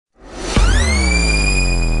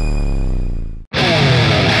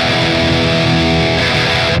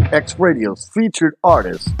X Radio's featured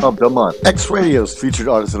artist of the month. X Radio's featured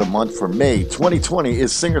artist of the month for May 2020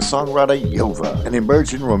 is singer-songwriter Yova, an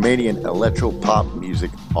emerging Romanian electro-pop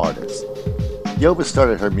music artist. Yova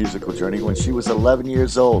started her musical journey when she was 11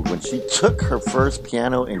 years old, when she took her first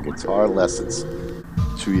piano and guitar lessons.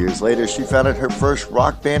 2 years later, she founded her first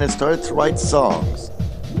rock band and started to write songs.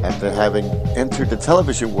 After having entered the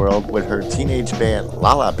television world with her teenage band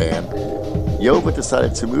Lala Band, Yova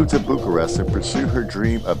decided to move to Bucharest and pursue her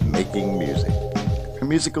dream of making music. Her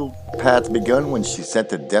musical path began when she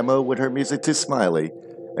sent a demo with her music to Smiley,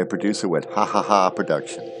 a producer with Ha Ha Ha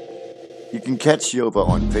Production. You can catch Yova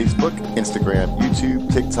on Facebook, Instagram,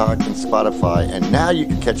 YouTube, TikTok, and Spotify, and now you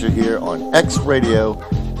can catch her here on X Radio.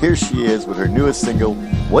 Here she is with her newest single,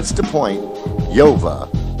 What's the Point? Yova,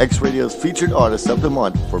 X Radio's featured artist of the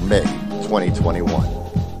month for May 2021.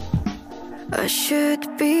 I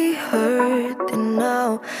should be hurting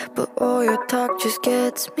now, but all your talk just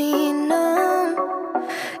gets me numb.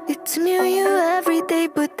 It's new you every day,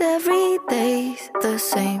 but every day's the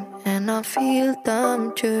same, and I feel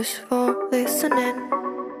dumb just for listening.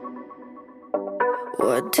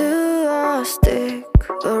 Why do I stick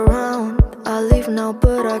around? I leave now,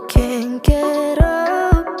 but I can't get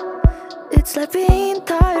up. It's like being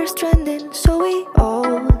tired, stranded, so we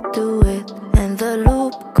all do it, and the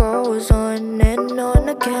loop goes on and on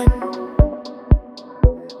again.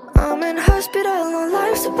 I'm in hospital on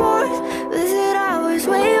life support, visit hours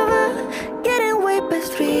way over, getting way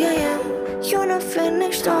past 3 a.m. You're not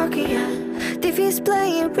finished talking yet. TV's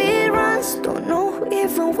playing reruns, don't know who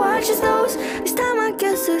even watches those. This time I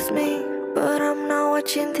guess it's me, but I'm not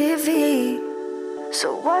watching TV.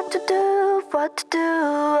 So what to do, what to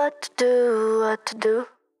do, what to do, what to do?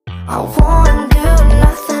 I wanna do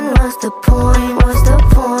nothing, what's the point, what's the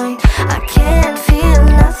point? I can't feel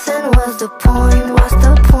nothing, what's the point, what's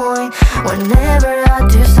the point? Whenever I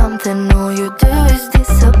do something, all you do is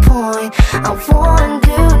disappoint. I wanna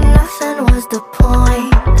do nothing, what's the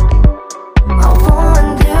point? I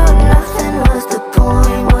wanna do nothing, what's the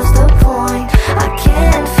point, what's the point? I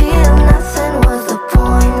can't feel nothing, what's the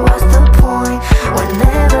point, what's the point?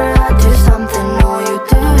 Whenever I do something, all you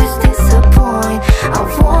do is disappoint. I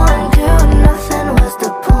wanna do nothing, what's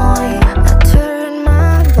the point? I turned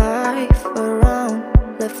my life around,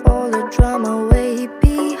 left all the drama way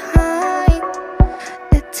behind.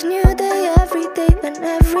 It's a new day every day, and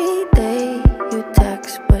every day you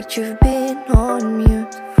text, but you've been on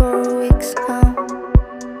mute for weeks now.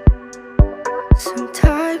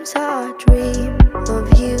 Sometimes I dream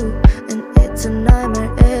of you, and it's a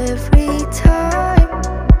nightmare every time.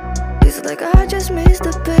 It's like I just miss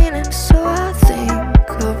the pain, and so I think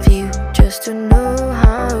of you just to know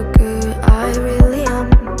how good I really am.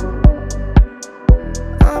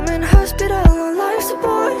 I'm in hospital on life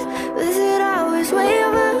support, visit hours way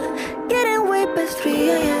over, getting way past 3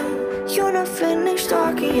 a.m. You're not finished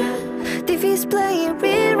talking yet. TV's playing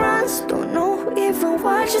reruns, don't know who even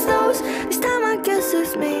watches those. This time I guess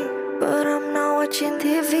it's me, but I'm not watching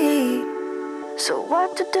TV. So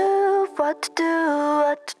what to do, what to do,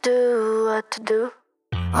 what to do, what to do?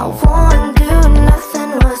 I wanna do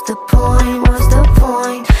nothing, what's the point, what's the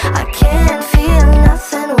point? I can't feel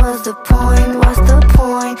nothing, what's the point, what's the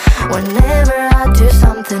point? Whenever I do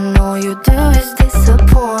something, all you do is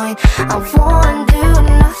disappoint. I wanna do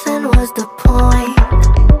nothing, what's the point?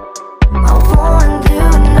 I wanna do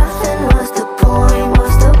nothing, what's the point,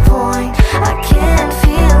 what's the point? I can't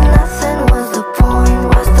feel nothing, what's the point,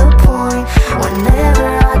 what's the point? Whenever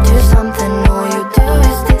I do something, all you do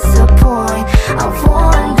is disappoint. I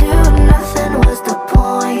wanna do nothing, what's the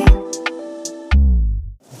point?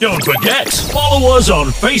 Don't forget, follow us on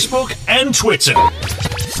Facebook and Twitter.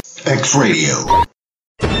 X Radio.